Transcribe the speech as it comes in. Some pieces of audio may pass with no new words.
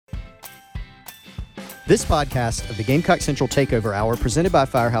This podcast of the Gamecock Central Takeover Hour presented by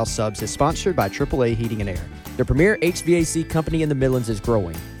Firehouse Subs is sponsored by AAA Heating and Air. The premier HVAC company in the Midlands is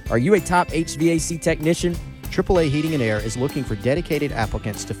growing. Are you a top HVAC technician? AAA Heating and Air is looking for dedicated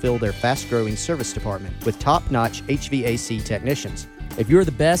applicants to fill their fast-growing service department with top-notch HVAC technicians. If you're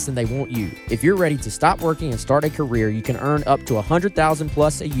the best, then they want you. If you're ready to stop working and start a career, you can earn up to $100,000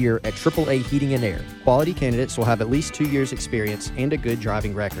 plus a year at AAA Heating and Air. Quality candidates will have at least 2 years experience and a good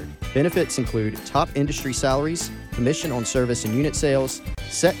driving record. Benefits include top industry salaries, commission on service and unit sales,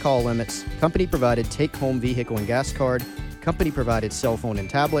 set call limits, company-provided take-home vehicle and gas card, company-provided cell phone and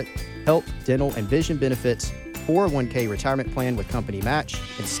tablet, health, dental, and vision benefits, 401k retirement plan with company match,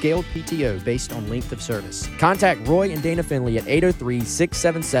 and scaled PTO based on length of service. Contact Roy and Dana Finley at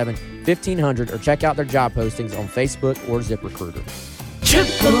 803-677-1500 or check out their job postings on Facebook or ZipRecruiter.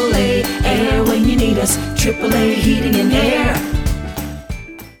 AAA Air when you need us. AAA Heating and Air.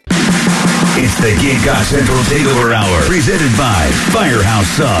 It's the Gamecock Central Takeover Hour, presented by Firehouse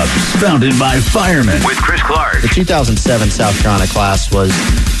Subs, founded by firemen. With Chris Clark. The 2007 South Carolina class was,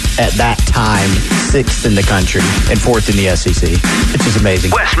 at that time, 6th in the country and 4th in the SEC, which is amazing.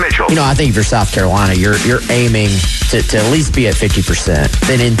 Wes Mitchell. You know, I think if you're South Carolina, you're aiming to at least be at 50%.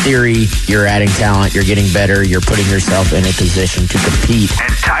 Then in theory, you're adding talent, you're getting better, you're putting yourself in a position to compete.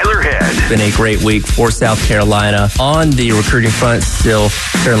 And Tyler Head. It's been a great week for South Carolina. On the recruiting front, still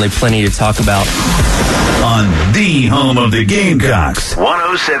certainly plenty to talk about. On the home of the Gamecocks,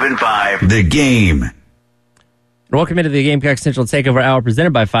 107.5 The Game. Welcome into the Gamecock Central Takeover Hour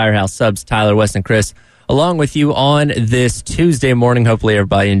presented by Firehouse Subs. Tyler, Wes, and Chris along with you on this Tuesday morning. Hopefully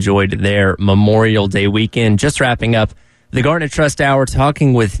everybody enjoyed their Memorial Day weekend. Just wrapping up the Garnet Trust Hour,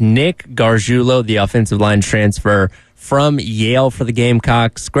 talking with Nick Gargiulo, the offensive line transfer from Yale for the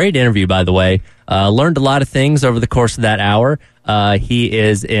Gamecocks. Great interview, by the way. Learned a lot of things over the course of that hour. He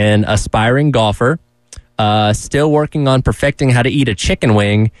is an aspiring golfer, still working on perfecting how to eat a chicken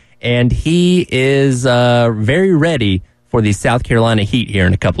wing, and he is very ready for the South Carolina Heat here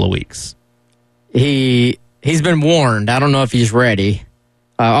in a couple of weeks. He's been warned. I don't know if he's ready.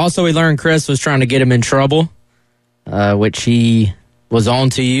 Also, we learned Chris was trying to get him in trouble, which he was on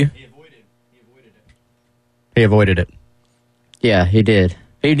to you. He avoided it. Yeah, he did.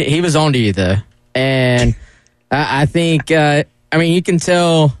 He was on to you, though. And I think, you can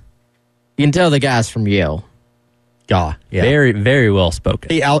tell the guys from Yale. Yeah. Very, very well spoken.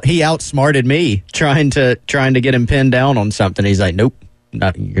 He outsmarted me trying to get him pinned down on something. He's like, nope,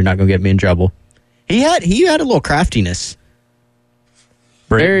 you're not going to get me in trouble. He had a little craftiness.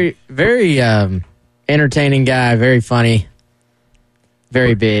 Very, very entertaining guy. Very funny.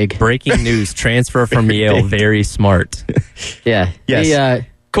 Very big. Breaking news: transfer from Yale. Very smart. Yeah. Yes.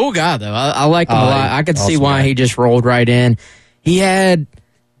 Cool guy though. I like him a lot. I could see awesome why guy. he just rolled right in. He had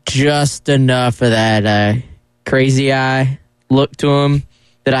just enough of that crazy eye look to him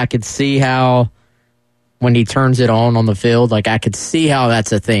that I could see how when he turns it on the field, like I could see how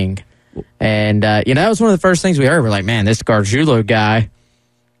that's a thing. And that was one of the first things we heard. We're like, man, this Gargiulo guy,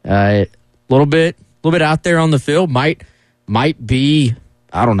 a little bit out there on the field, might be,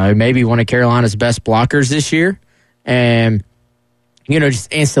 I don't know, maybe one of Carolina's best blockers this year. And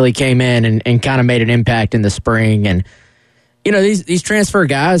just instantly came in and kind of made an impact in the spring. And these transfer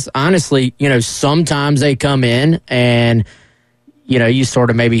guys, honestly, sometimes they come in and you sort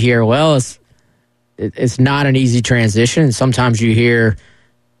of maybe hear, well, it's not an easy transition. Sometimes you hear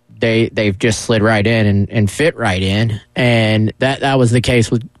they've just slid right in and fit right in. And that was the case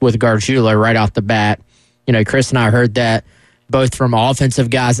with Gargiulo right off the bat. Chris and I heard that both from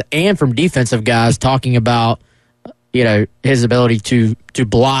offensive guys and from defensive guys talking about, his ability to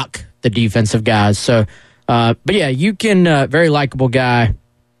block the defensive guys. So, but yeah, you can, very likable guy. I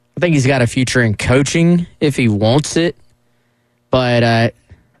think he's got a future in coaching if he wants it, but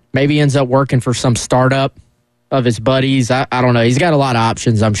maybe ends up working for some startup of his buddies. I don't know. He's got a lot of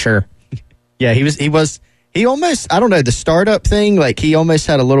options, I'm sure. Yeah, he almost, I don't know, the startup thing, like he almost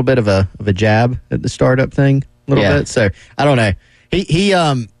had a little bit of a jab at the startup thing a little bit. So I don't know.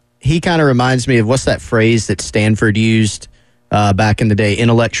 He kind of reminds me of what's that phrase that Stanford used back in the day,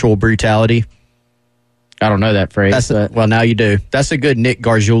 intellectual brutality. I don't know that phrase. Well, now you do. That's a good Nick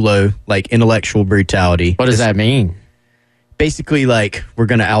Gargiulo, like intellectual brutality. What does that mean? Basically, like, we're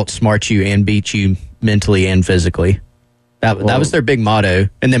going to outsmart you and beat you mentally and physically. That was their big motto.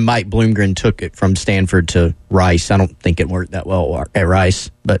 And then Mike Bloomgren took it from Stanford to Rice. I don't think it worked that well at Rice,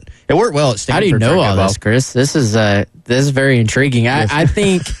 but it worked well at Stanford. How do you know all this, Chris? This is very intriguing. I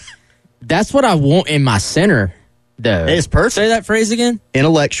think that's what I want in my center, though. It's perfect. Say that phrase again.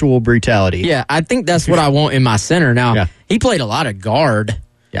 Intellectual brutality. Yeah, I think that's what I want in my center. Now, he played a lot of guard.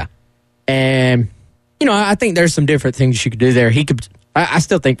 Yeah. And I think there's some different things you could do there. He could. I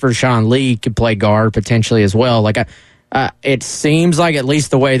still think Vershawn Lee could play guard potentially as well. Like, it seems like at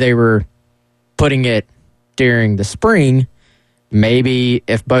least the way they were putting it during the spring, maybe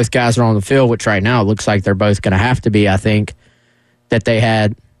if both guys are on the field, which right now it looks like they're both going to have to be, I think, that they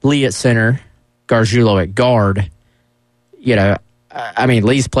had Lee at center, Gargiulo at guard.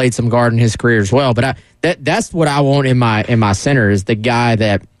 Lee's played some guard in his career as well, but that's what I want in my center is the guy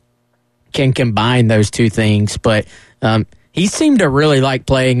that can combine those two things. But he seemed to really like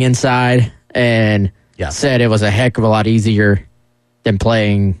playing inside and said it was a heck of a lot easier than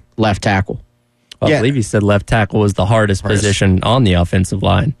playing left tackle. Well, I believe he said left tackle was the hardest position on the offensive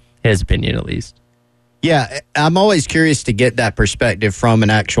line, his opinion at least. Yeah, I'm always curious to get that perspective from an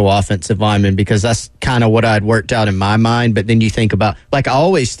actual offensive lineman because that's kind of what I'd worked out in my mind. But then you think about, I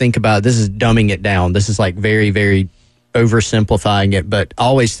always think about, this is dumbing it down. This is very, very oversimplifying it. But I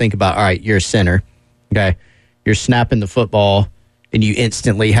always think about, all right, you're a center, okay? You're snapping the football, and you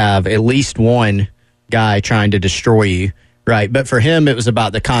instantly have at least one guy trying to destroy you, right? But for him, it was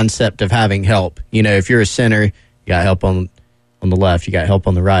about the concept of having help. If you're a center, you got help on the left, you got help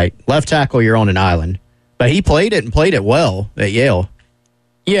on the right. Left tackle, you're on an island. But he played it well at Yale.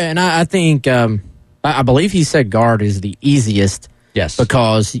 Yeah, and I think, I believe he said guard is the easiest. Yes.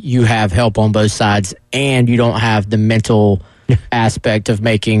 Because you have help on both sides and you don't have the mental aspect of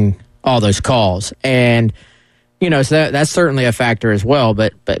making all those calls. And, so that's certainly a factor as well.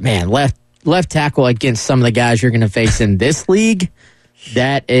 But man, left tackle against some of the guys you're going to face in this league,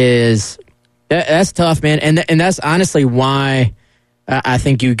 that's tough, man. And that's honestly why I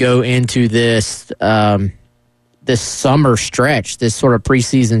think you go into this this summer stretch, this sort of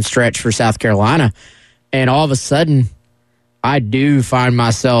preseason stretch for South Carolina, and all of a sudden, I do find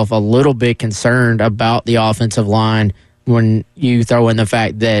myself a little bit concerned about the offensive line when you throw in the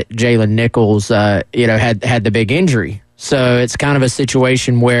fact that Jalen Nichols, had the big injury. So it's kind of a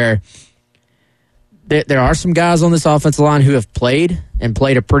situation where there are some guys on this offensive line who have played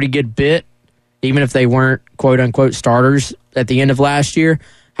a pretty good bit, even if they weren't quote-unquote starters at the end of last year.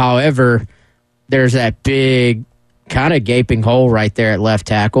 However, there's that big kind of gaping hole right there at left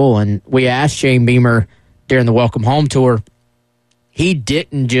tackle. And we asked Shane Beamer during the Welcome Home Tour, he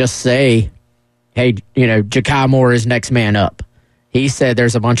didn't just say, hey, Ja'Kai Moore is next man up. He said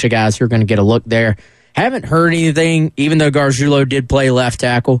there's a bunch of guys who are going to get a look there. Haven't heard anything, even though Gargiulo did play left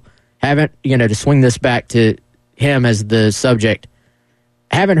tackle. Haven't, to swing this back to him as the subject,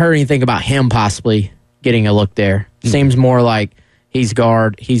 haven't heard anything about him possibly getting a look there. Seems more like he's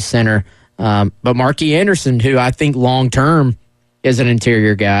guard, he's center. But Marquis Anderson, who I think long-term is an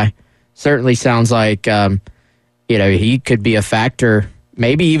interior guy, certainly sounds like, he could be a factor.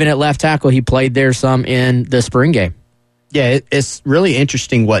 Maybe even at left tackle, he played there some in the spring game. Yeah, it's really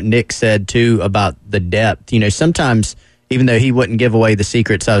interesting what Nick said, too, about the depth. Sometimes, even though he wouldn't give away the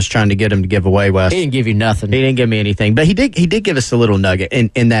secrets I was trying to get him to give away, Wes. He didn't give you nothing. He didn't give me anything. But he did give us a little nugget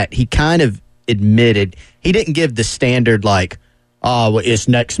in that he kind of admitted, he didn't give the standard it's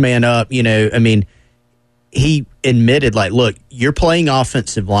next man up. He admitted, look, you're playing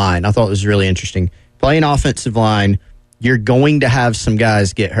offensive line. I thought it was really interesting. Playing offensive line, you're going to have some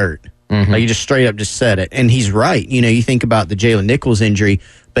guys get hurt. Mm-hmm. You just straight up just said it. And he's right. You think about the Jalen Nichols injury,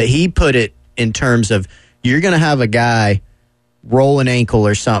 but he put it in terms of you're going to have a guy roll an ankle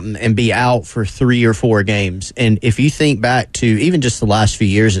or something and be out for 3 or 4 games. And if you think back to even just the last few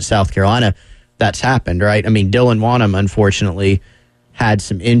years at South Carolina, that's happened, right? Dylan Wanham, unfortunately, had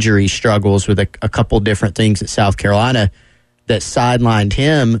some injury struggles with a couple different things at South Carolina that sidelined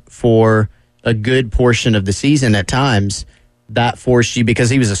him for a good portion of the season at times. That forced you, because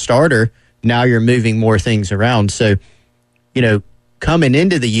he was a starter, now you're moving more things around. So, coming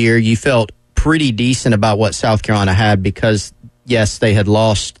into the year, you felt pretty decent about what South Carolina had because, yes, they had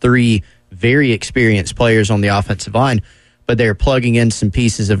lost 3 very experienced players on the offensive line, but they're plugging in some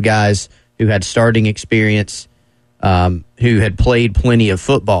pieces of guys who had starting experience, who had played plenty of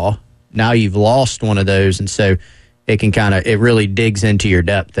football. Now you've lost one of those, and so it really digs into your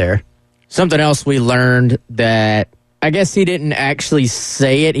depth there. Something else we learned that I guess he didn't actually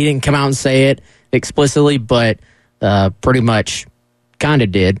say it. He didn't come out and say it explicitly, but pretty much kind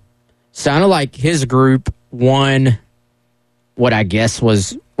of did. Sounded like his group won what I guess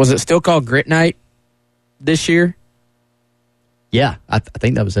was it still called Grit Night this year? Yeah, I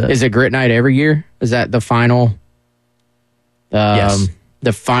think that was it. Is it Grit Night every year? Is that the final? Yes.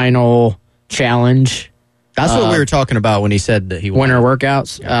 The final challenge. That's what we were talking about when he said that he won. Winter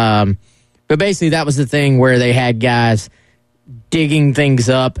workouts. Yeah. But basically, that was the thing where they had guys digging things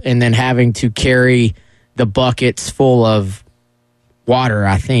up and then having to carry the buckets full of water,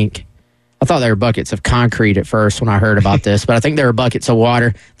 I think. I thought they were buckets of concrete at first when I heard about this, but I think they were buckets of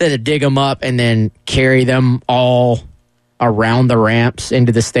water. They had to dig them up and then carry them all around the ramps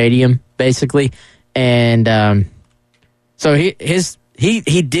into the stadium, basically. And so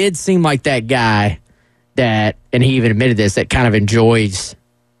he did seem like that guy that, and he even admitted this, that kind of enjoys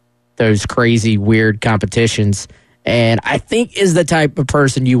those crazy, weird competitions. And I think is the type of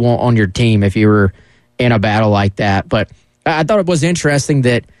person you want on your team if you were in a battle like that. But I thought it was interesting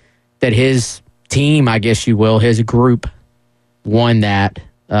that his team, I guess you will, his group won that.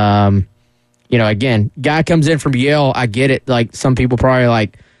 Again, guy comes in from Yale. I get it. Like, some people probably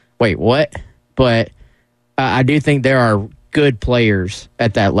like, wait, what? But I do think there are good players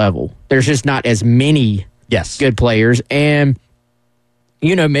at that level. There's just not as many good players. And,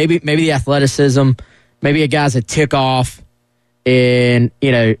 maybe the athleticism, maybe a guy's a tick off, and,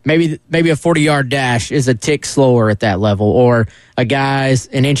 maybe a 40-yard dash is a tick slower at that level, or a guy's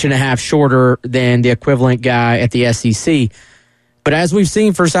an inch and a half shorter than the equivalent guy at the SEC. But as we've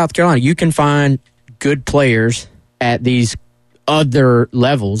seen for South Carolina, you can find good players at these other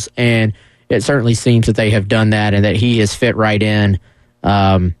levels, and it certainly seems that they have done that and that he has fit right in.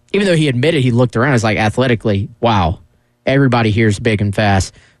 Even though he admitted he looked around, it's like athletically, wow, everybody here is big and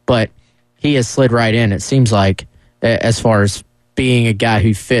fast. But he has slid right in, it seems like, as far as being a guy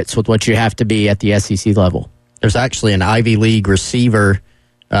who fits with what you have to be at the SEC level. There's actually an Ivy League receiver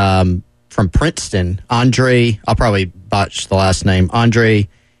from Princeton, Andre, I'll probably botch the last name, Andre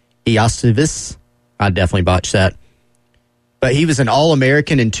Iosivis. I definitely botched that. But he was an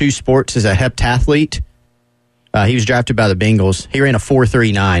All-American in 2 sports as a heptathlete. He was drafted by the Bengals. He ran a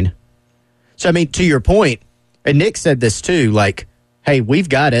 4.39. So, I mean, to your point, and Nick said this too, like, hey, we've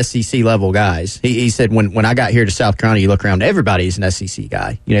got SEC-level guys. He said when I got here to South Carolina, you look around, everybody's an SEC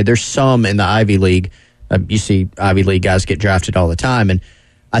guy. There's some in the Ivy League. You see Ivy League guys get drafted all the time, and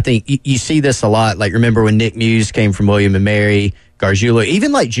I think you see this a lot. Like, remember when Nick Muse came from William & Mary, Gargiulo,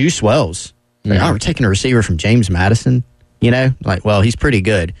 even like Juice Wells. Like, we're taking a receiver from James Madison. Well, he's pretty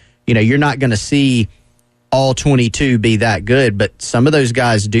good. You're not going to see all 22 be that good, but some of those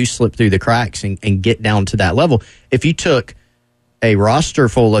guys do slip through the cracks and get down to that level. If you took a roster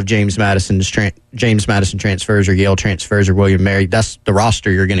full of James Madison transfers or Yale transfers or William & Mary, that's the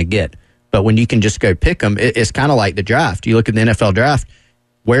roster you're going to get. But when you can just go pick them, it's kind of like the draft. You look at the NFL draft,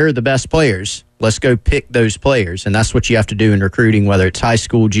 where are the best players? Let's go pick those players. And that's what you have to do in recruiting, whether it's high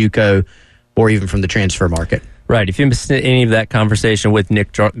school, JUCO, or even from the transfer market. Right. If you missed any of that conversation with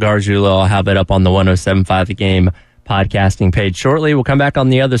Nick Gargiulo, I'll have it up on the 107.5 The Game podcasting page shortly. We'll come back on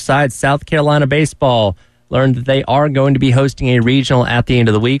the other side. South Carolina baseball learned that they are going to be hosting a regional at the end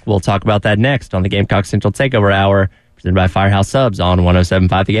of the week. We'll talk about that next on the Gamecock Central Takeover Hour, presented by Firehouse Subs on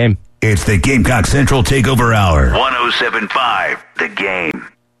 107.5 The Game. It's the Gamecock Central Takeover Hour. 107.5 The Game.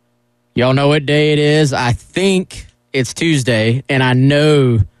 Y'all know what day it is. I think it's Tuesday, and I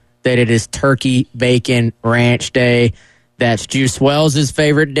know that it is Turkey Bacon Ranch Day. That's Juice Wells'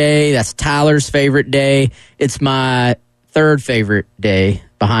 favorite day. That's Tyler's favorite day. It's my third favorite day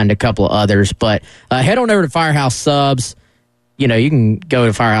behind a couple of others. But head on over to Firehouse Subs. You can go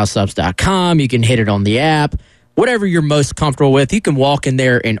to firehousesubs.com. You can hit it on the app. Whatever you're most comfortable with, you can walk in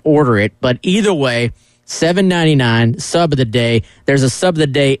there and order it. But either way, $7.99 sub of the day. There's a sub of the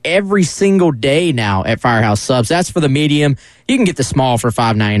day every single day now at Firehouse Subs. That's for the medium. You can get the small for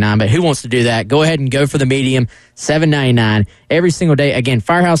 $5.99, but who wants to do that? Go ahead and go for the medium, $7.99 every single day. Again,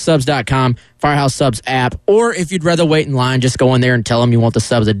 firehousesubs.com, Firehouse Subs app, or if you'd rather wait in line, just go in there and tell them you want the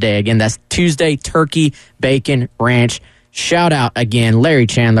subs a day. Again, that's Tuesday, Turkey Bacon Ranch. Shout out again, Larry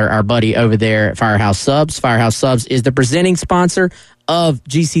Chandler, our buddy over there at Firehouse Subs. Firehouse Subs is the presenting sponsor of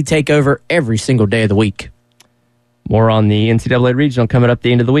GC Takeover every single day of the week. More on the NCAA Regional coming up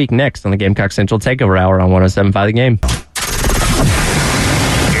the end of the week next on the Gamecock Central Takeover Hour on 107.5 The Game.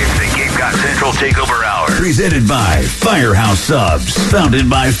 It's the Gamecock Central Takeover Hour. Presented by Firehouse Subs. Founded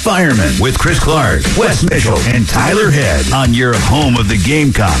by firemen with Chris Clark, Wes Mitchell, and Tyler Head on your home of the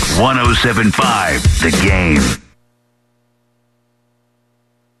Gamecocks. 107.5 The Game.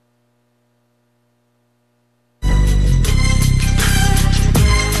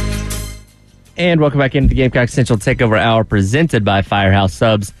 And welcome back into the Gamecock Central Takeover Hour presented by Firehouse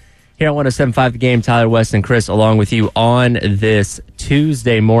Subs. Here on 107.5 The Game, Tyler, West, and Chris along with you on this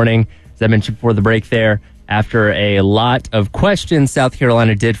Tuesday morning. As I mentioned before the break there, after a lot of questions, South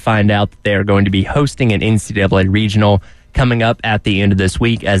Carolina did find out that they are going to be hosting an NCAA Regional coming up at the end of this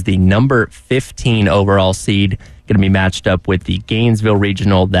week as the number 15 overall seed, going to be matched up with the Gainesville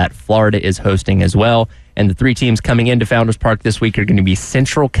Regional that Florida is hosting as well. And the 3 teams coming into Founders Park this week are going to be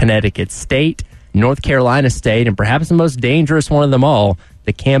Central Connecticut State, North Carolina State, and perhaps the most dangerous one of them all,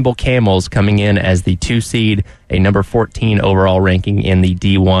 the Campbell Camels coming in as the 2 seed, a number 14 overall ranking in the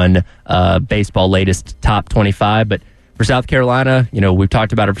D1 baseball latest top 25. But for South Carolina, we've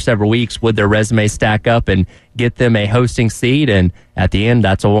talked about it for several weeks. Would their resume stack up and get them a hosting seed? And at the end,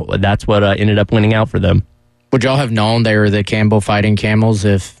 that's what ended up winning out for them. Would y'all have known they were the Campbell Fighting Camels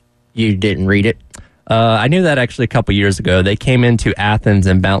if you didn't read it? I knew that actually a couple years ago. They came into Athens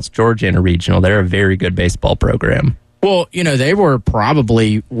and bounced Georgia in a regional. They're a very good baseball program. Well, they were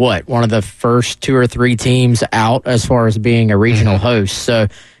probably, one of the first 2 or 3 teams out as far as being a regional host. So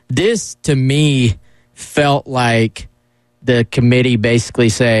this, to me, felt like the committee basically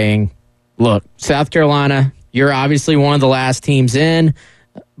saying, look, South Carolina, you're obviously one of the last teams in,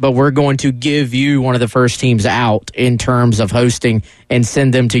 but we're going to give you one of the first teams out in terms of hosting and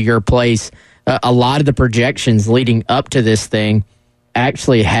send them to your place. A lot of the projections leading up to this thing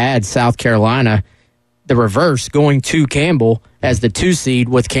actually had South Carolina, the reverse, going to Campbell as the 2 seed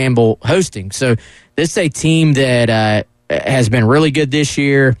with Campbell hosting. So this is a team that has been really good this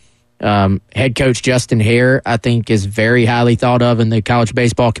year. Head coach Justin Hare, I think, is very highly thought of in the college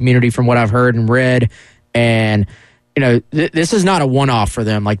baseball community from what I've heard and read. And, this is not a one-off for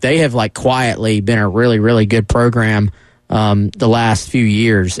them. Like, they have, quietly been a really, really good program the last few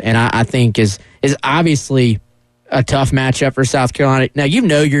years, and I think is obviously a tough matchup for South Carolina. Now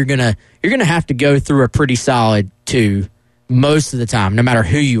you're gonna have to go through a pretty solid 2 most of the time, no matter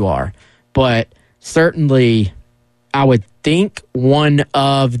who you are. But certainly, I would think one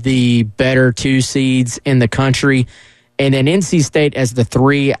of the better 2 seeds in the country, and then NC State as the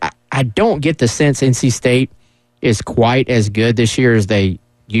 3. I don't get the sense NC State is quite as good this year as they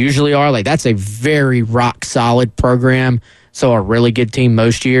usually are. That's a very rock solid program, so a really good team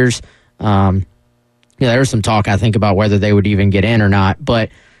most years. There was some talk, I think, about whether they would even get in or not, but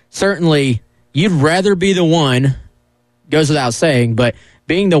certainly you'd rather be the one, goes without saying, but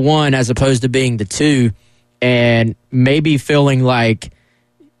being the 1 as opposed to being the 2, and maybe feeling like,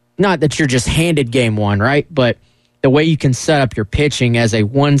 not that you're just handed game 1, right, but the way you can set up your pitching as a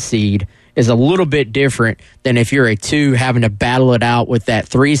 1 seed is a little bit different than if you're a 2 having to battle it out with that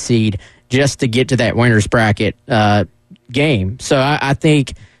 3 seed just to get to that winner's bracket game. So I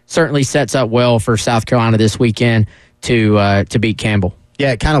think certainly sets up well for South Carolina this weekend to beat Campbell.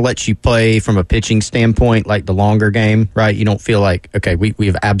 Yeah, it kind of lets you play from a pitching standpoint, like the longer game, right? You don't feel like, okay,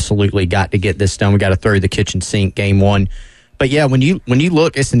 we've absolutely got to get this done. We got to throw the kitchen sink game 1. But yeah, when you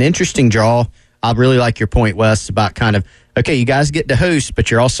look, it's an interesting draw. I really like your point, Wes, about kind of, okay, you guys get to host,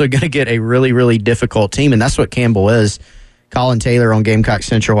 but you're also going to get a really, really difficult team, and that's what Campbell is. Colin Taylor on Gamecock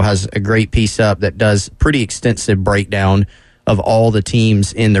Central has a great piece up that does pretty extensive breakdown of all the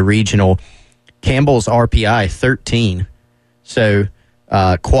teams in the regional. Campbell's RPI, 13. So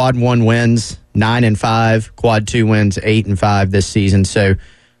quad 1 wins, 9-5. Quad 2 wins, 8-5 this season. So,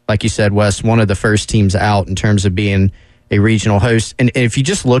 like you said, Wes, one of the first teams out in terms of being a regional host. And if you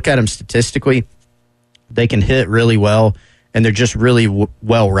just look at them statistically, they can hit really well, and they're just really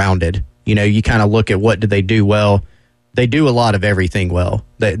well-rounded. You kind of look at what do they do well. They do a lot of everything well.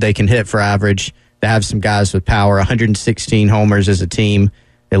 They can hit for average. They have some guys with power, 116 homers as a team.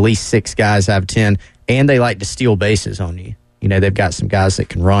 At least 6 guys have 10, and they like to steal bases on you. They've got some guys that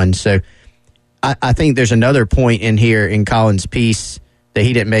can run. So I think there's another point in here in Colin's piece that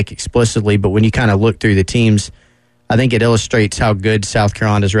he didn't make explicitly, but when you kind of look through the teams, I think it illustrates how good South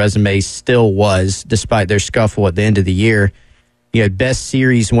Carolina's resume still was, despite their scuffle at the end of the year. Best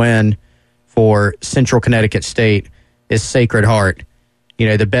series win for Central Connecticut State is Sacred Heart.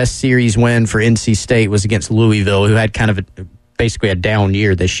 The best series win for NC State was against Louisville, who had kind of basically a down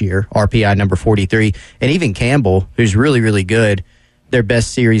year this year, RPI number 43. And even Campbell, who's really, really good, their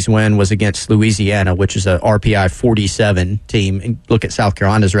best series win was against Louisiana, which is a RPI 47 team. And look at South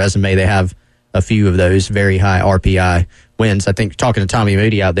Carolina's resume. They have a few of those very high RPI wins. I think, talking to Tommy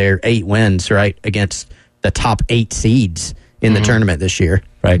Moody out there, 8 wins, right, against the top 8 seeds in the tournament this year.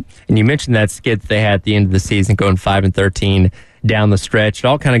 Right. And you mentioned that skid they had at the end of the season, going 5-13 down the stretch. It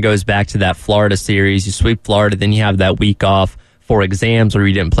all kind of goes back to that Florida series. You sweep Florida, then you have that week off for exams where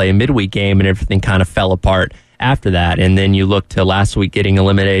you didn't play a midweek game, and everything kind of fell apart after that. And then you look to last week getting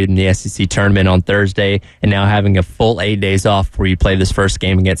eliminated in the SEC tournament on Thursday, and now having a full 8 days off where you play this first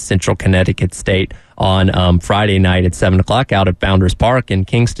game against Central Connecticut State on Friday night at 7 o'clock out at Founders Park. And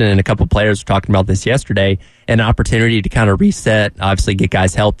Kingston and a couple players were talking about this yesterday, an opportunity to kind of reset, obviously get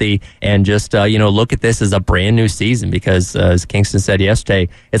guys healthy, and just look at this as a brand new season, because as Kingston said yesterday,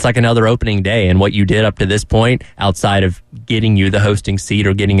 it's like another opening day, and what you did up to this point outside of getting you the hosting seat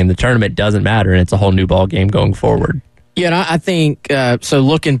or getting in the tournament doesn't matter, and it's a whole new ball game going forward. Yeah, and I think so.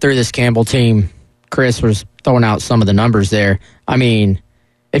 Looking through this Campbell team, Chris was throwing out some of the numbers there. I mean,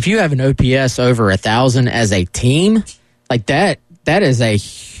 if you have an OPS over 1,000 as a team, like that is a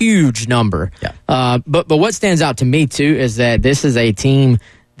huge number. Yeah. But what stands out to me too is that this is a team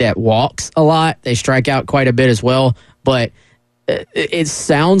that walks a lot. They strike out quite a bit as well. But it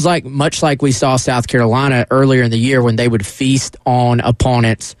sounds like much like we saw South Carolina earlier in the year when they would feast on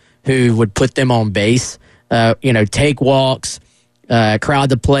opponents who would put them on base. Take walks, crowd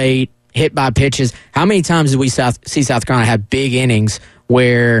the plate, hit by pitches. How many times do we see South Carolina have big innings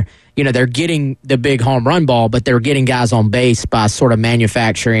where they're getting the big home run ball, but they're getting guys on base by sort of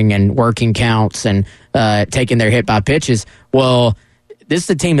manufacturing and working counts and taking their hit by pitches? Well, this is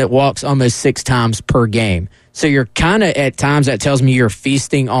a team that walks almost 6 times per game. So you're kind of, at times, that tells me you're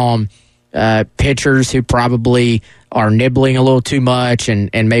feasting on pitchers who probably are nibbling a little too much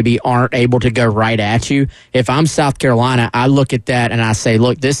and maybe aren't able to go right at you. If I'm South Carolina, I look at that and I say,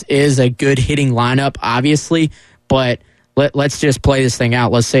 look, this is a good hitting lineup, obviously, but let's just play this thing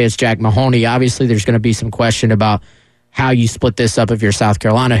out. Let's say it's Jack Mahoney. Obviously, there's going to be some question about how you split this up if you're South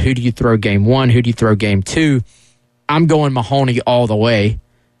Carolina. Who do you throw game 1? Who do you throw game 2? I'm going Mahoney all the way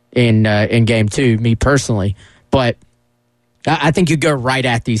in game 2, me personally. But I think you go right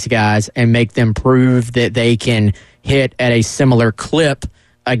at these guys and make them prove that they can hit at a similar clip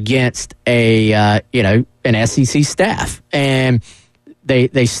against an SEC staff. And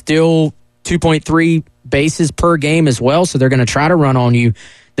they still 2.3 bases per game as well, so they're going to try to run on you.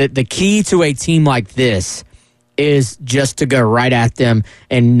 The key to a team like this is just to go right at them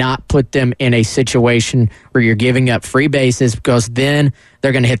and not put them in a situation where you're giving up free bases, because then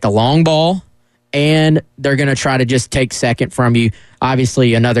they're going to hit the long ball and they're going to try to just take second from you.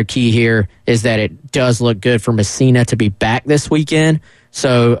 Obviously, another key here is that it does look good for Messina to be back this weekend.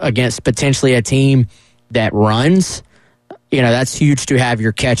 So against potentially a team that runs, that's huge to have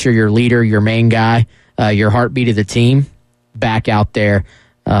your catcher, your leader, your main guy, your heartbeat of the team back out there.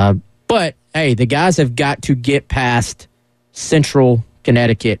 But, hey, the guys have got to get past Central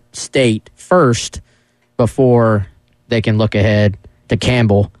Connecticut State first before they can look ahead to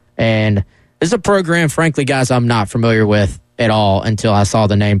Campbell. And this is a program, frankly, guys, I'm not familiar with at all until I saw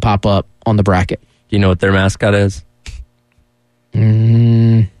the name pop up on the bracket. Do you know what their mascot is?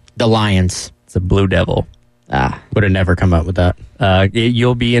 The Lions. It's a Blue Devil. Would have never come up with that.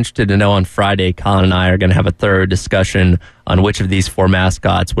 You'll be interested to know on Friday, Colin and I are going to have a thorough discussion on which of these 4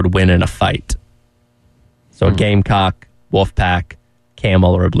 mascots would win in a fight. So a Gamecock, Wolfpack,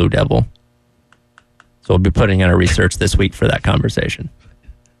 Camel, or a Blue Devil. So we'll be putting in our research this week for that conversation.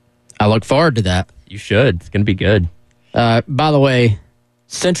 I look forward to that. You should. It's going to be good. By the way,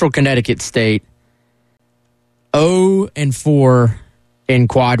 Central Connecticut State, 0-4 in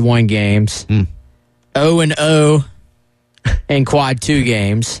Quad 1 games. 0-0 in Quad 2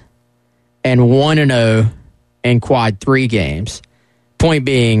 games, and 1-0 in Quad 3 games. Point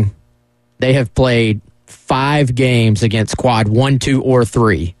being, they have played 5 games against Quad 1, 2, or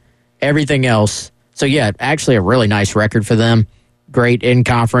 3. Everything else. So, yeah, actually a really nice record for them. Great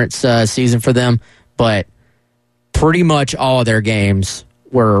in-conference season for them. But pretty much all of their games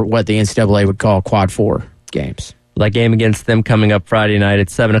were what the NCAA would call Quad 4 games. That game against them coming up Friday night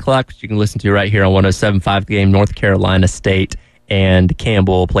at 7 o'clock, which you can listen to right here on 107.5 The Game. North Carolina State and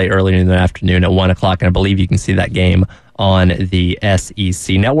Campbell will play earlier in the afternoon at 1 o'clock, and I believe you can see that game on the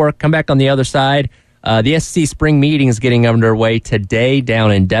SEC Network. Come back on the other side. The SEC spring meeting is getting underway today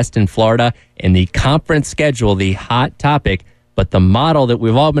down in Destin, Florida, and the conference schedule, the hot topic, but the model that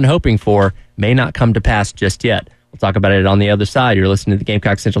we've all been hoping for may not come to pass just yet. We'll talk about it on the other side. You're listening to the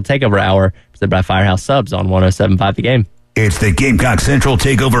Gamecock Central Takeover Hour, presented by Firehouse Subs on 107.5 The Game. It's the Gamecock Central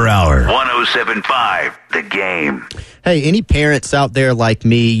Takeover Hour. 107.5 The Game. Hey, any parents out there like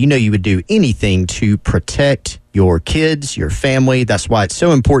me, you would do anything to protect your kids, your family. That's why it's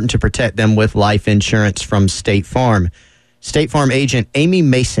so important to protect them with life insurance from State Farm. State Farm agent Amy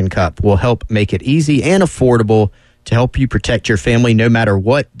Mason Cup will help make it easy and affordable to help you protect your family no matter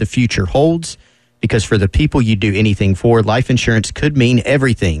what the future holds. Because for the people you do anything for, life insurance could mean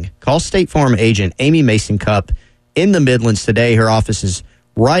everything. Call State Farm agent Amy Mason Cup in the Midlands today. Her office is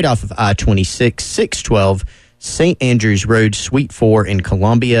right off of I-26, 612 St. Andrews Road, Suite 4 in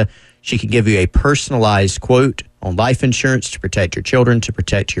Columbia. She can give you a personalized quote on life insurance to protect your children, to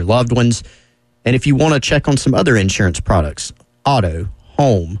protect your loved ones. And if you want to check on some other insurance products, auto,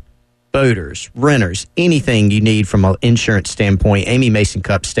 home, boaters, renters, anything you need from an insurance standpoint, Amy Mason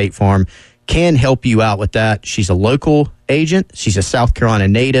Cup State Farm can help you out with that. She's a local agent. She's a South Carolina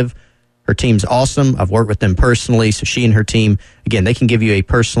native. Her team's awesome. I've worked with them personally. So she and her team, again, they can give you a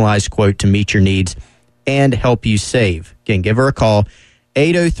personalized quote to meet your needs and help you save. Again, give her a call,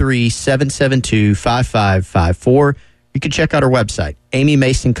 803-772-5554. you can check out our website,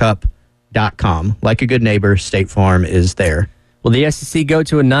 amymasoncup.com. Like a good neighbor, State Farm is there. Will the SEC go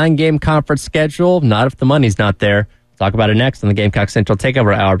to a 9-game conference schedule? Not if the money's not there. Talk about it next on the Gamecock Central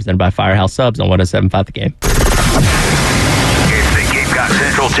Takeover Hour, presented by Firehouse Subs on 107.5 The Game. It's the Gamecock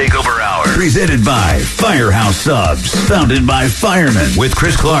Central Takeover Hour. Presented by Firehouse Subs. Founded by firemen with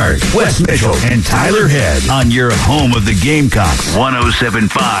Chris Clark, Wes Mitchell, and Tyler Head on your home of the Gamecocks.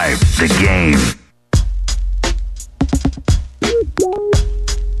 107.5 The Game.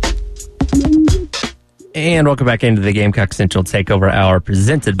 And welcome back into the Gamecock Central Takeover Hour,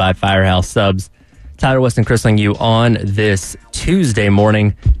 presented by Firehouse Subs. Tyler, West, and Chris you on this Tuesday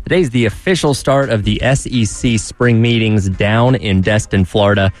morning. Today's the official start of the SEC spring meetings down in Destin,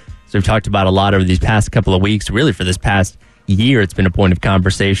 Florida. So we've talked about a lot over these past couple of weeks. Really, for this past year, it's been a point of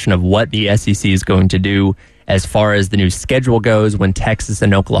conversation of what the SEC is going to do as far as the new schedule goes when Texas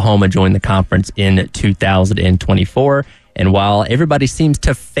and Oklahoma join the conference in 2024. And while everybody seems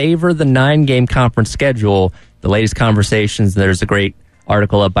to favor the 9-game conference schedule, the latest conversations, there's a great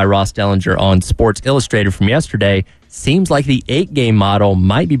article up by Ross Dellinger on Sports Illustrated from yesterday, seems like the 8-game model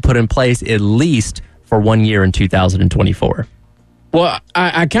might be put in place at least for 1 year in 2024. Well,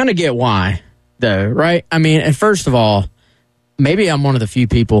 I kind of get why, though, right? I mean, and first of all, maybe I'm one of the few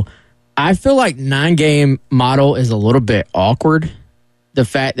people. I feel like 9-game model is a little bit awkward. The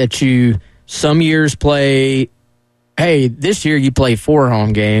fact that you some years play, hey, this year you play 4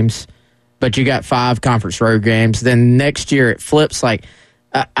 home games, but you got 5 conference road games. Then next year it flips. Like,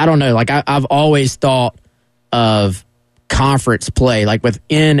 I don't know. Like, I've always thought of conference play, like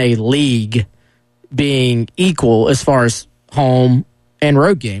within a league, being equal as far as home and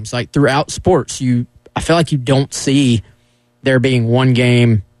road games. Like throughout sports, I feel like you don't see there being 1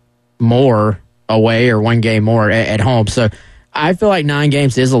 game more away or 1 game more at home. So I feel like 9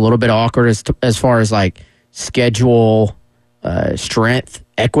 games is a little bit awkward as far as like schedule strength,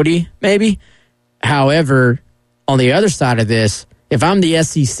 equity, maybe. However, on the other side of this, if I'm the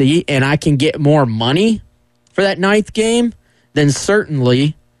SEC and I can get more money for that 9th game, then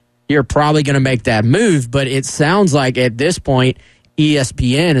certainly you're probably going to make that move. But it sounds like at this point,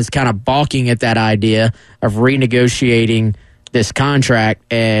 ESPN is kind of balking at that idea of renegotiating this contract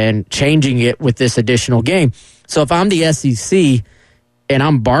and changing it with this additional game. So if I'm the SEC and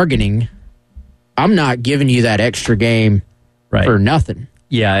I'm bargaining, I'm not giving you that extra game for nothing.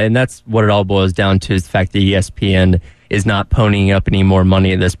 Yeah, and that's what it all boils down to, is the fact that ESPN is not ponying up any more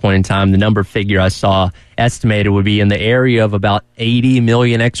money at this point in time. The number figure I saw estimated would be in the area of about $80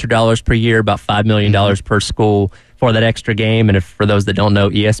 million extra dollars per year, about $5 million per school for that extra game. And if, for those that don't know,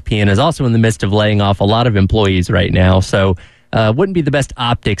 ESPN is also in the midst of laying off a lot of employees right now. So wouldn't be the best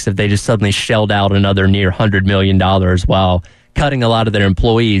optics if they just suddenly shelled out another near $100 million while cutting a lot of their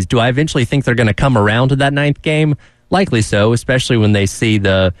employees. Do I eventually think they're going to come around to that 9th game? Likely so, especially when they see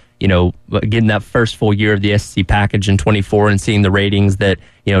getting that first full year of the SEC package in 24 and seeing the ratings that,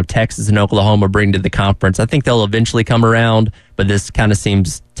 Texas and Oklahoma bring to the conference. I think they'll eventually come around, but this kind of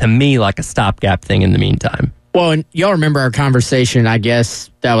seems to me like a stopgap thing in the meantime. Well, and y'all remember our conversation, I guess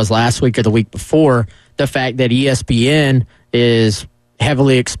that was last week or the week before, the fact that ESPN is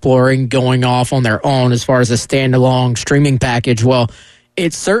heavily exploring going off on their own as far as a standalone streaming package. Well,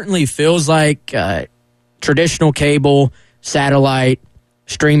 it certainly feels like traditional cable, satellite,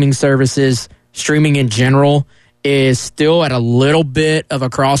 streaming services, streaming in general is still at a little bit of a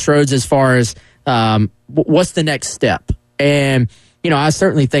crossroads as far as what's the next step. And, I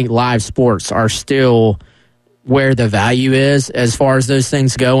certainly think live sports are still where the value is as far as those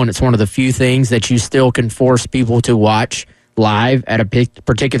things go. And it's one of the few things that you still can force people to watch live at a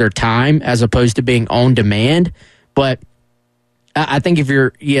particular time as opposed to being on demand. But I think if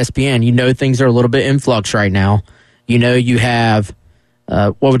you're ESPN, things are a little bit in flux right now. You have,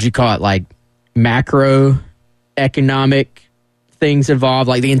 what would you call it, like macroeconomic things involved.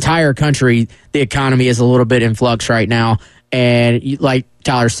 Like the entire country, the economy is a little bit in flux right now. And like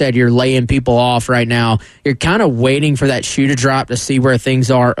Tyler said, you're laying people off right now. You're kind of waiting for that shoe to drop to see where things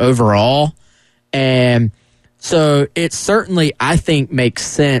are overall. And so it certainly, I think, makes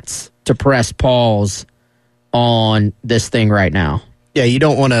sense to press pause on this thing right now. Yeah, you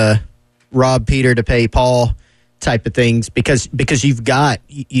don't want to rob Peter to pay Paul type of things because you've got,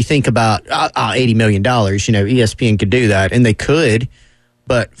 you think about $80 million, ESPN could do that, and they could,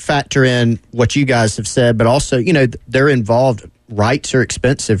 but factor in what you guys have said, but also, they're involved. Rights are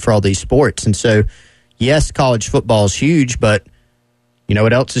expensive for all these sports. And so, yes, college football is huge, but you know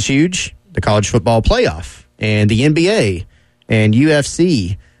what else is huge? The college football playoff and the NBA and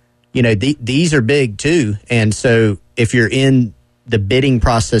UFC. These are big too. And so if you're in the bidding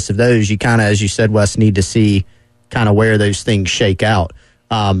process of those, you kind of, as you said, Wes, need to see kind of where those things shake out.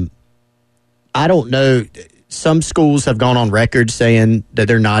 I don't know. Some schools have gone on record saying that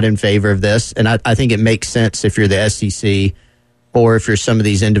they're not in favor of this, and I think it makes sense if you're the SEC or if you're some of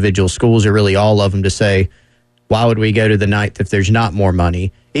these individual schools, or really all of them, to say, why would we go to the 9th if there's not more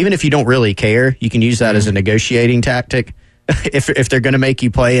money? Even if you don't really care, you can use that as a negotiating tactic. If they're going to make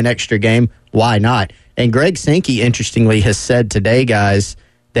you play an extra game, why not? And Greg Sankey, interestingly, has said today, guys,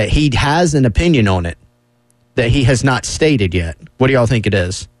 that he has an opinion on it that he has not stated yet. What do y'all think it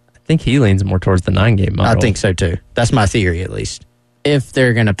is? I think he leans more towards the 9-game model. I think so, too. That's my theory, at least. If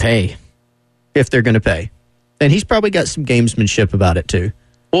they're going to pay. If they're going to pay. And he's probably got some gamesmanship about it, too.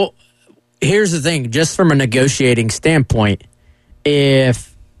 Well, here's the thing. Just from a negotiating standpoint,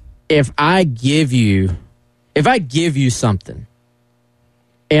 if I give you something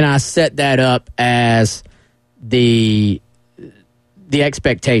and I set that up as the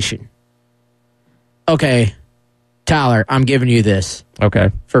expectation, okay, Tyler, I'm giving you this.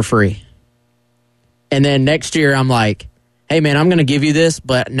 Okay. For free. And then next year I'm like, hey man, I'm going to give you this,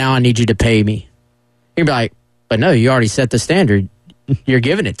 but now I need you to pay me. You'd be like, but no, you already set the standard. You're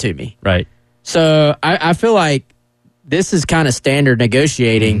giving it to me. Right. So I feel like this is kind of standard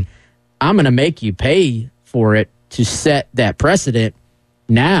negotiating. I'm going to make you pay for it to set that precedent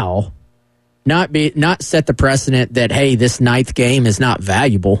now, not set the precedent that, hey, this 9th game is not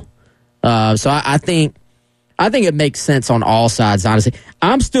valuable. So I think it makes sense on all sides, honestly.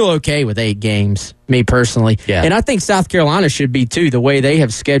 I'm still okay with 8 games, me personally. Yeah. And I think South Carolina should be, too, the way they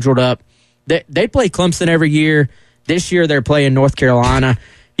have scheduled up. They play Clemson every year. This year they're playing North Carolina.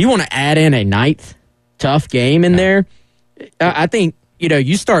 You want to add in a 9th tough game in there? I think,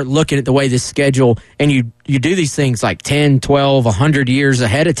 you start looking at the way this schedule, and you do these things like 10, 12, 100 years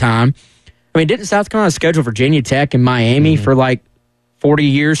ahead of time. I mean, didn't South Carolina schedule Virginia Tech and Miami for like 40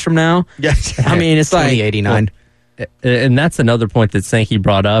 years from now? Yes. I mean, it's like 2089. And that's another point that Sankey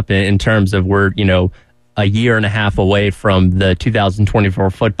brought up in terms of we're, a year and a half away from the 2024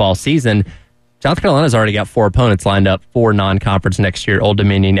 football season. South Carolina's already got 4 opponents lined up for non-conference next year: Old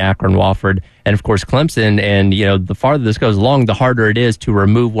Dominion, Akron, Wofford, and of course Clemson. And the farther this goes along, the harder it is to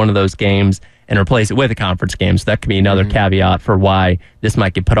remove one of those games and replace it with a conference game. So that could be another caveat for why this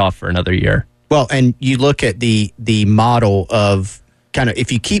might get put off for another year. Well, and you look at the model of kind of,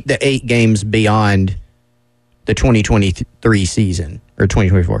 if you keep the 8 games beyond the 2023 season or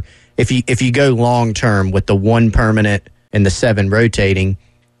 2024, if you go long term with the 1 permanent and the 7 rotating,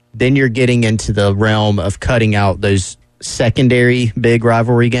 then you're getting into the realm of cutting out those secondary big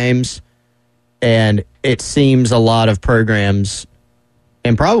rivalry games. And it seems a lot of programs,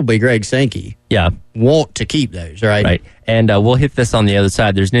 and probably Greg Sankey, want to keep those, right? Right. And we'll hit this on the other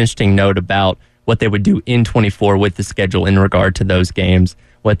side. There's an interesting note about what they would do in 24 with the schedule in regard to those games.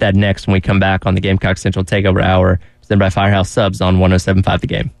 What that next when we come back on the Gamecock Central Takeover Hour, presented by Firehouse Subs on 107.5 The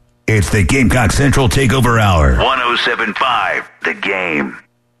Game. It's the Gamecock Central Takeover Hour. 107.5 The Game.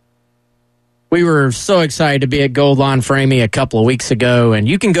 We were so excited to be at Gold Line Framing a couple of weeks ago, and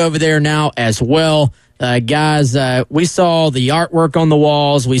you can go over there now as well. Guys, we saw the artwork on the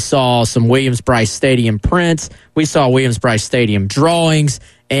walls. We saw some Williams-Brice Stadium prints. We saw Williams-Brice Stadium drawings,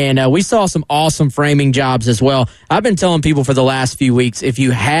 and we saw some awesome framing jobs as well. I've been telling people for the last few weeks, if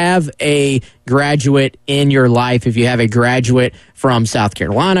you have a graduate in your life, if you have a graduate from South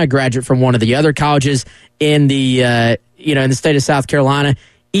Carolina, a graduate from one of the other colleges in the in the state of South Carolina,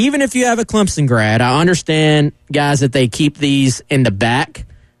 even if you have a Clemson grad, I understand, guys, that they keep these in the back,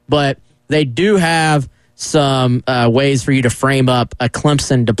 but they do have some ways for you to frame up a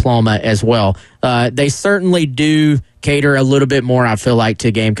Clemson diploma as well. They certainly do cater a little bit more, I feel like,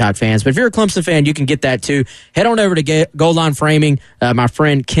 to Gamecock fans. But if you're a Clemson fan, you can get that too. Head on over to Gold Line Framing. My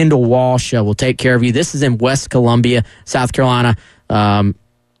friend Kendall Walsh will take care of you. This is in West Columbia, South Carolina.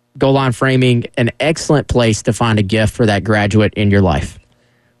 Gold Line Framing, an excellent place to find a gift for that graduate in your life.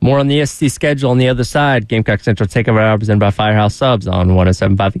 More on the SEC schedule on the other side. Gamecock Central Takeover Hour presented by Firehouse Subs on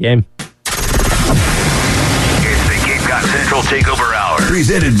 107.5 The Game. It's the Gamecock Central Takeover Hour.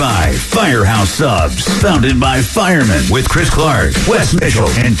 Presented by Firehouse Subs. Founded by firemen with Chris Clark, Wes Mitchell,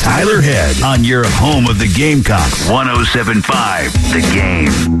 and Tyler Head on your home of the Gamecocks. 107.5 The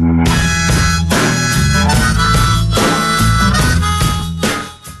Game.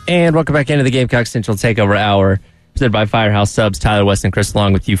 And welcome back into the Gamecock Central Takeover Hour, presented by Firehouse Subs. Tyler, West, and Chris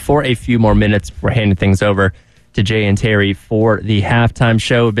along with you for a few more minutes before handing things over to Jay and Terry for the halftime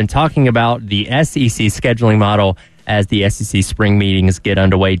show. We've been talking about the SEC scheduling model as the SEC spring meetings get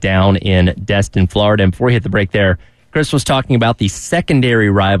underway down in Destin, Florida. And before we hit the break there, Chris was talking about the secondary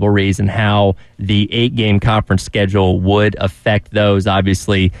rivalries and how the 8-game conference schedule would affect those.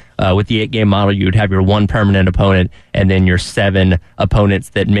 Obviously, with the 8-game model, you would have your one permanent opponent and then your 7 opponents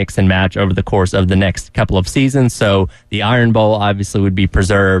that mix and match over the course of the next couple of seasons. So the Iron Bowl obviously would be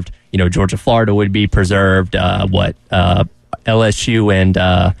preserved. Georgia, Florida would be preserved. LSU and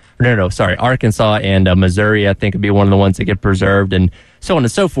Arkansas and Missouri, I think, would be one of the ones that get preserved, and so on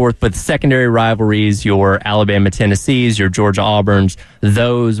and so forth. But the secondary rivalries, your Alabama Tennessees, your Georgia Auburns,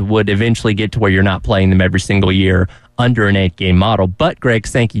 those would eventually get to where you're not playing them every single year under an 8-game model. But Greg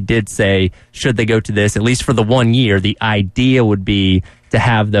Sankey did say, should they go to this, at least for the 1 year, the idea would be to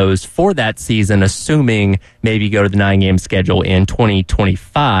have those for that season, assuming maybe you go to the 9-game schedule in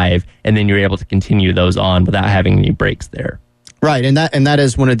 2025, and then you're able to continue those on without having any breaks there. Right, and that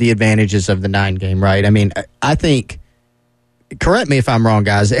is one of the advantages of the 9-game, right? I mean, I think, correct me if I'm wrong,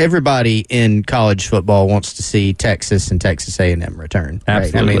 guys, everybody in college football wants to see Texas and Texas A&M return. Right?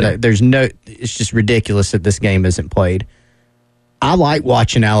 Absolutely. I mean, it's just ridiculous that this game isn't played. I like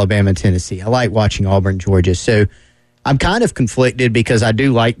watching Alabama, Tennessee. I like watching Auburn, Georgia. So I'm kind of conflicted because I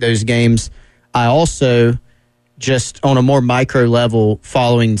do like those games. I also, just on a more micro level,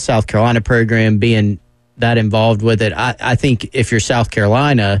 following the South Carolina program, being that involved with it, I think if you're South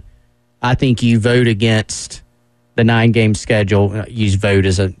Carolina, I think you vote against the 9-game schedule. Use vote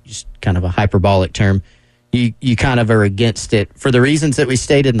as just kind of a hyperbolic term. You kind of are against it for the reasons that we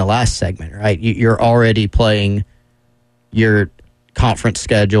stated in the last segment, right? You're already playing your conference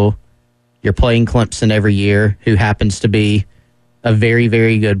schedule. You're playing Clemson every year, who happens to be a very,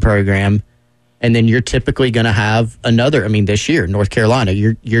 very good program. And then you're typically going to have another, this year, North Carolina,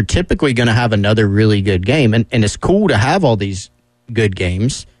 you're typically going to have another really good game. And it's cool to have all these good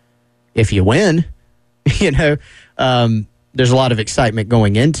games if you win. There's a lot of excitement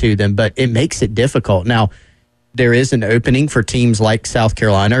going into them, but it makes it difficult. Now, there is an opening for teams like South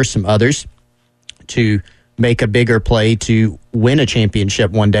Carolina or some others to make a bigger play to win a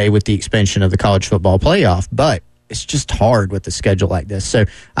championship one day with the expansion of the college football playoff. But it's just hard with the schedule like this. So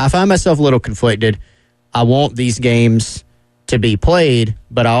I find myself a little conflicted. I want these games to be played,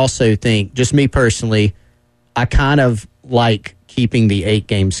 but I also think, just me personally, I kind of like keeping the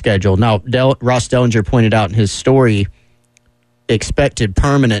 8-game schedule. Now, Ross Dellinger pointed out in his story expected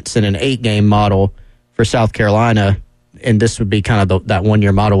permanence in an 8-game model for South Carolina, and this would be kind of that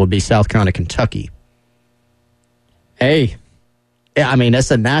 1-year model would be South Carolina, Kentucky. Hey. Yeah,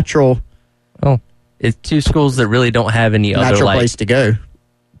 that's a natural... Well, it's two schools that really don't have any other place to go.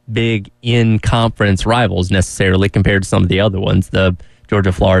 Big in-conference rivals necessarily compared to some of the other ones. The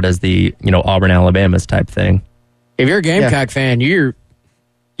Georgia, Florida's, the Auburn, Alabama's type thing. If you're a Gamecock fan, you're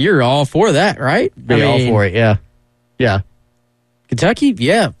all for that, right? All for it, yeah. Yeah. Kentucky,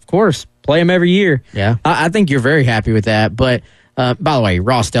 yeah, of course. Play them every year. Yeah. I think you're very happy with that. But, by the way,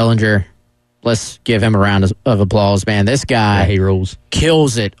 Ross Dellinger, let's give him a round of applause, man. This guy he rules.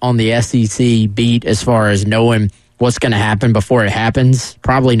 Kills it on the SEC beat as far as knowing what's going to happen before it happens.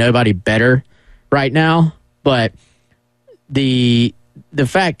 Probably nobody better right now. But the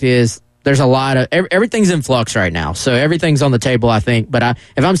fact is, there's a lot of everything's in flux right now, so everything's on the table, I think. But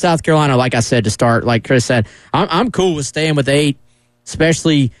if I'm South Carolina, like I said to start, like Chris said, I'm cool with staying with 8.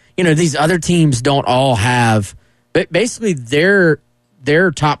 Especially, these other teams don't all have, but basically their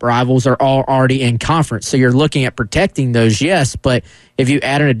top rivals are all already in conference. So you're looking at protecting those, yes. But if you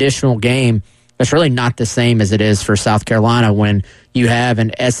add an additional game, that's really not the same as it is for South Carolina when you have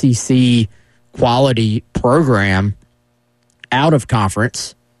an SEC quality program out of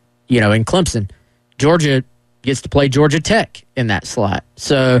conference. In Clemson, Georgia gets to play Georgia Tech in that slot.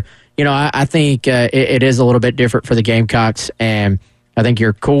 So, I think it is a little bit different for the Gamecocks, and I think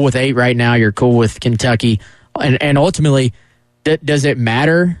you're cool with 8 right now. You're cool with Kentucky. And ultimately, does it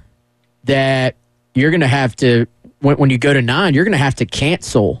matter that you're going to have to, when you go to 9, you're going to have to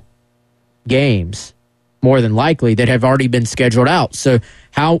cancel games more than likely that have already been scheduled out. So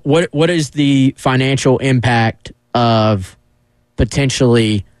what is the financial impact of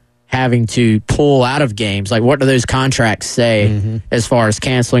potentially having to pull out of games? Like, what do those contracts say as far as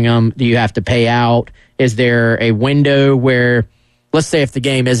canceling them? Do you have to pay out? Is there a window where, let's say if the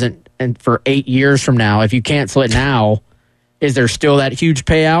game isn't for 8 years from now, if you cancel it now, is there still that huge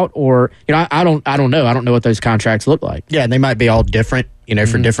payout? Or, I don't know. I don't know what those contracts look like. Yeah, and they might be all different,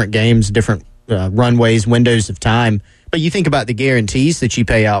 for different games, different runways, windows of time. But you think about the guarantees that you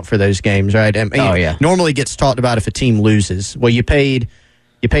pay out for those games, right? Normally gets talked about if a team loses. Well, you paid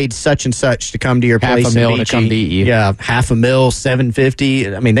such and such to come to your place and $500,000 to come beat you. Yeah, $500,000,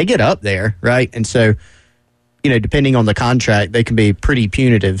 $750,000. They get up there, right? And so depending on the contract, they can be pretty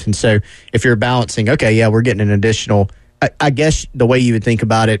punitive. And so if you're balancing, okay, yeah, we're getting an additional, I guess the way you would think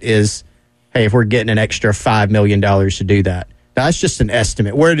about it is, hey, if we're getting an extra $5 million to do that. Now, that's just an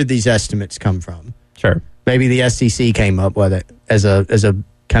estimate. Where did these estimates come from? Sure. Maybe the SEC came up with it as a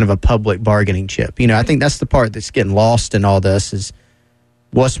kind of a public bargaining chip. I think that's the part that's getting lost in all this is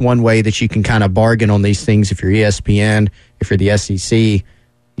what's one way that you can kind of bargain on these things if you're ESPN, if you're the SEC.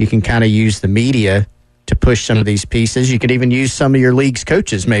 You can kind of use the media to push some of these pieces. You could even use some of your league's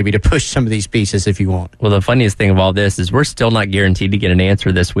coaches maybe to push some of these pieces if you want. Well, the funniest thing of all this is we're still not guaranteed to get an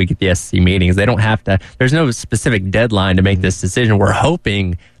answer this week at the SEC meetings. They don't have to. There's no specific deadline to make this decision. We're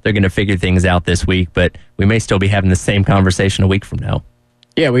hoping they're going to figure things out this week, but we may still be having the same conversation a week from now.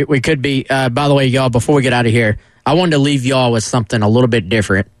 Yeah, we could be. By the way, y'all, before we get out of here, I wanted to leave y'all with something a little bit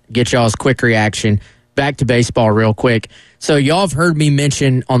different, get y'all's quick reaction. Back to baseball real quick. So y'all have heard me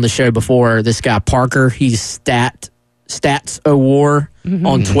mention on the show before this guy Parker. He's Stats Award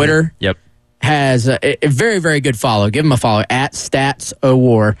on Twitter. Yep. Has a very, very good follow. Give him a follow at Stats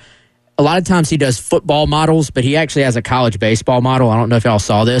Award. A lot of times he does football models, but he actually has a college baseball model. I don't know if y'all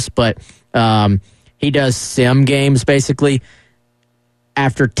saw this, but he does sim games basically.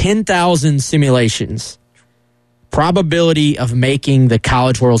 After 10,000 simulations, probability of making the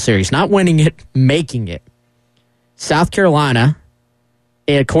College World Series, not winning it, making it. South Carolina,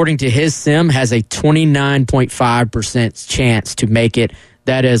 according to his sim, has a 29.5% chance to make it.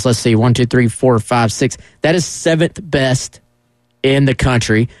 That is, let's see, 1, 2, 3, 4, 5, 6. That is 7th best in the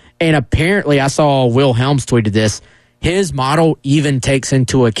country. And apparently, I saw Will Helms tweeted this. His model even takes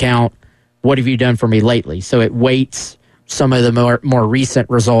into account what have you done for me lately. So it weights some of the more recent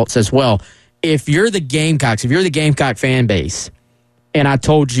results as well. If you're the Gamecocks, if you're the Gamecock fan base, and I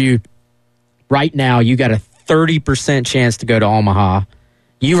told you right now you got a 30% chance to go to Omaha,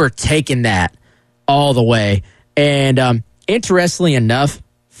 you are taking that all the way. And interestingly enough,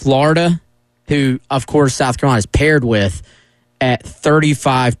 Florida, who, of course, South Carolina is paired with, at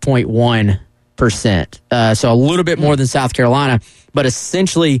 35.1%. So a little bit more than South Carolina. But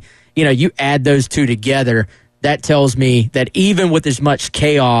essentially, you add those two together, that tells me that even with as much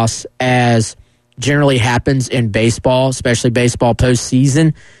chaos as generally happens in baseball, especially baseball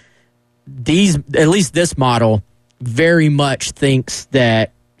postseason, at least this model very much thinks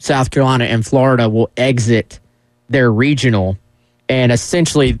that South Carolina and Florida will exit their regional, and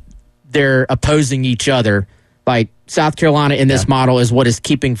essentially they're opposing each other. Like South Carolina in this model is what is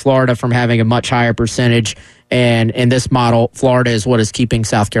keeping Florida from having a much higher percentage, and in this model, Florida is what is keeping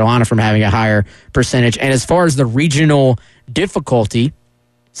South Carolina from having a higher percentage. And as far as the regional difficulty,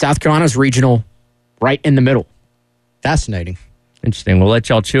 South Carolina's regional right in the middle. Fascinating. Interesting. We'll let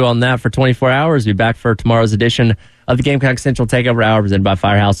y'all chew on that for 24 hours. Be back for tomorrow's edition of the Gamecock Central Takeover Hour presented by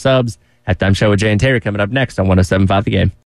Firehouse Subs. Halftime show with Jay and Terry coming up next on 107.5 The Game.